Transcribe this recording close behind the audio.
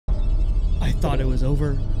thought it was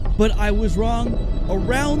over, but I was wrong.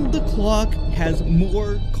 Around the Clock has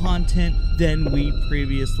more content than we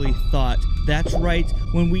previously thought. That's right,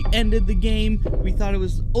 when we ended the game, we thought it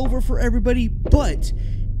was over for everybody, but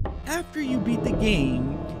after you beat the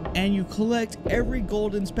game and you collect every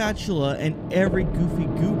golden spatula and every goofy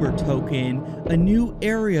goober token, a new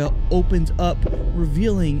area opens up,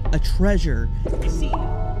 revealing a treasure. You see,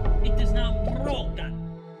 it is now broken.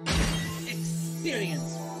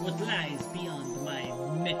 Experience what lies beyond my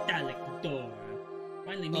metallic door.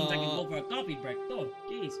 Finally means I can go for a coffee break. Oh,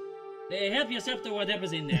 jeez. Help yourself to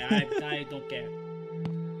whatever's in there. I don't care.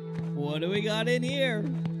 What do we got in here?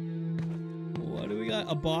 What do we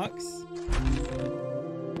got? A box?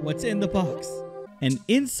 What's in the box? And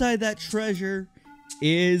inside that treasure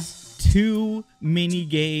is 2 mini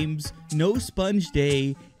games, No Sponge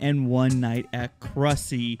Day and One Night at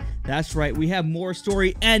Krusty. That's right, we have more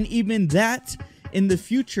story, and even that in the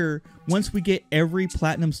future, once we get every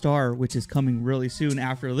platinum star, which is coming really soon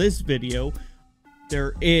after this video,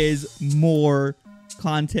 there is more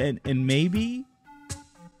content and maybe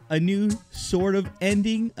a new sort of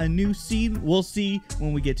ending, a new scene. We'll see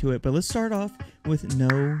when we get to it, but let's start off with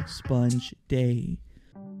No Sponge Day.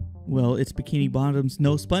 Well, it's Bikini Bottom's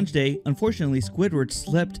No Sponge Day. Unfortunately, Squidward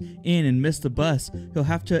slept in and missed the bus. He'll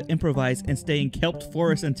have to improvise and stay in Kelp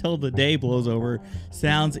Forest until the day blows over.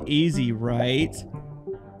 Sounds easy, right?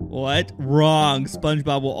 What? Wrong.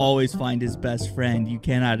 SpongeBob will always find his best friend. You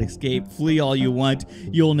cannot escape. Flee all you want.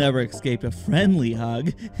 You'll never escape a friendly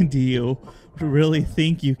hug. Do you really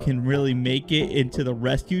think you can really make it into the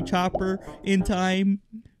rescue chopper in time?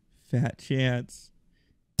 Fat chance.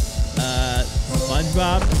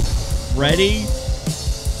 SpongeBob? Ready?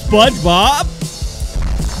 SpongeBob?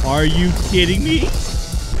 Are you kidding me?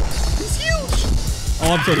 It's huge!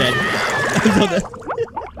 Oh, I'm so dead. I'm so dead.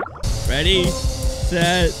 Ready?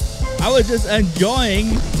 Set. I was just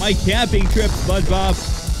enjoying my camping trip, SpongeBob.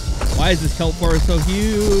 Why is this kelp forest so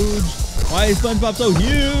huge? Why is SpongeBob so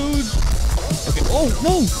huge? Okay. Oh,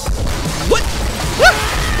 no! What?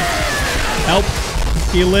 Ah! Help.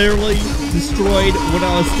 He literally destroyed what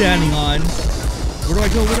I was standing on. Where do I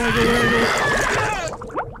go? Where do I go? Where do I go?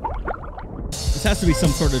 This has to be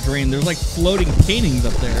some sort of drain. There's like floating paintings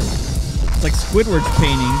up there. It's like Squidward's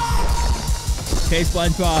paintings. Okay,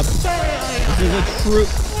 SpongeBob. This is a true...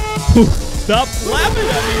 Stop laughing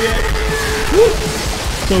at me yet. Woo.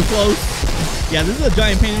 So close. Yeah, this is a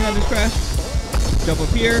giant painting that just crashed. Jump up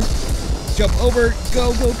here. Jump over.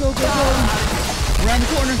 Go, go, go, go, go. Around the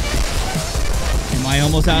corner. Am I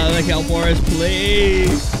almost out of the kelp forest?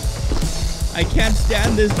 Please. I can't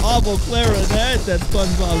stand this awful clarinet that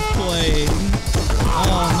SpongeBob's playing.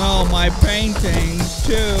 Oh no, my paintings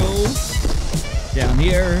too. Down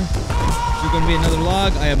here. Is there gonna be another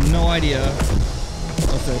log? I have no idea.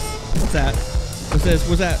 What's this? What's that? What's this?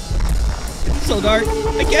 What's that? It's so dark.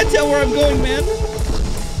 I can't tell where I'm going, man.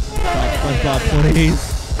 Stop, SpongeBob, please.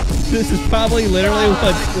 This is probably literally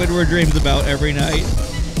what Squidward dreams about every night.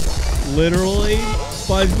 Literally,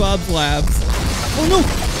 SpongeBob's labs. Oh no!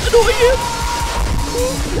 I know I am!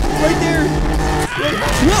 Right there!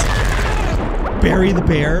 Right. Barry the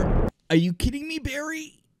bear? Are you kidding me,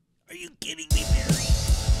 Barry? Are you kidding me, Barry?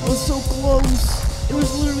 I was so close. It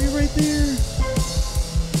was literally right there.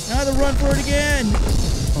 Now I have to run for it again.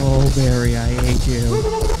 Oh, Barry, I hate you.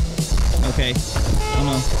 Okay. Oh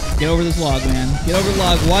no. Get over this log, man. Get over the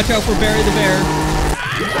log. Watch out for Barry the bear.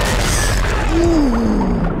 Ooh.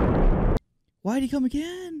 Why'd he come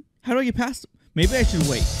again? How do I get past him? Maybe I should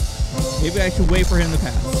wait. Maybe I should wait for him to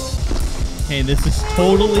pass. Hey, this is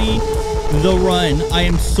totally the run. I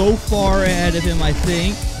am so far ahead of him, I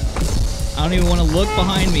think. I don't even want to look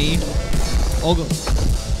behind me. I'll go.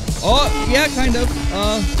 Oh, yeah, kind of.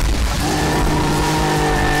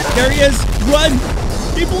 There he is. Run!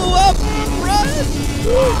 He blew up! Run!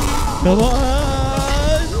 Come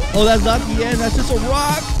on! Oh, that's not the end. That's just a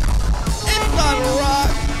rock. It's not a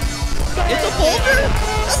rock. It's a boulder?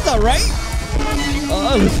 That's not right.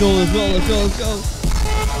 Oh, let's go, let's go, let's go, let's go.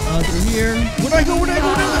 Through here. Where do I go? Where do I go?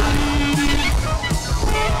 Where do I go?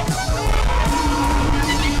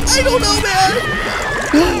 I don't know, man.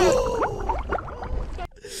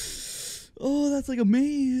 Oh, that's like a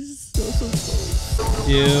maze. So close.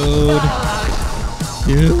 Dude.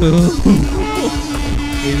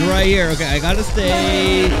 He's right here. Okay, I gotta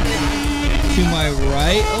stay to my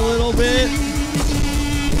right a little bit.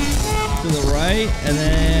 To the right, and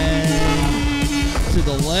then to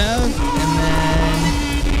the left,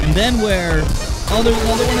 and then where? Oh, there's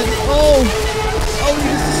another one. Oh, you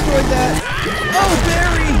just destroyed that. Oh,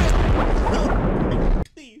 Barry!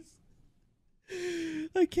 Please.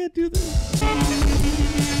 I can't do this.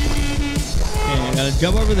 gotta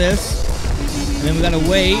jump over this. And then we gotta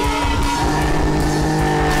wait. And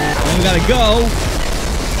then we gotta go.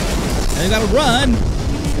 And then we gotta run.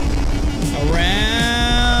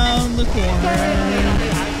 Around the corner.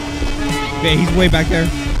 Okay, he's way back there.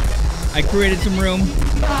 I created some room.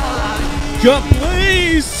 Jump,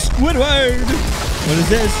 please, Squidward. What is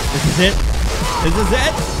this? This is it. This is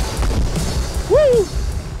it. Woo!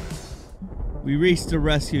 We reached the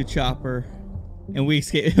rescue chopper. And we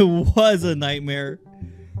escaped. It was a nightmare.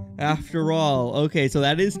 After all. Okay, so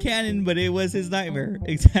that is canon, but it was his nightmare.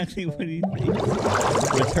 Exactly what he thinks.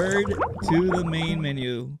 Return to the main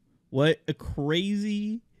menu. What a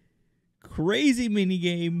crazy, crazy mini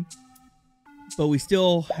game. But we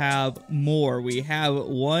still have more. We have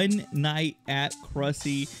One Night at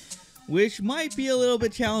Krusty, which might be a little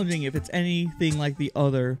bit challenging if it's anything like the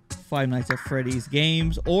other Five Nights at Freddy's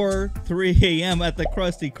games or 3 a.m. at the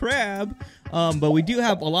Krusty Krab. But we do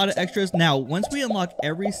have a lot of extras. Now, once we unlock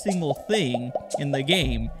every single thing in the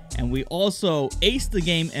game, and we also ace the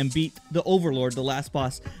game and beat the Overlord, the last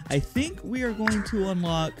boss, I think we are going to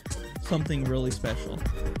unlock something really special.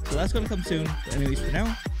 So that's going to come soon. But anyways, for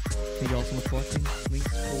now, thank you all so much for watching.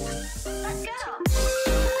 Links for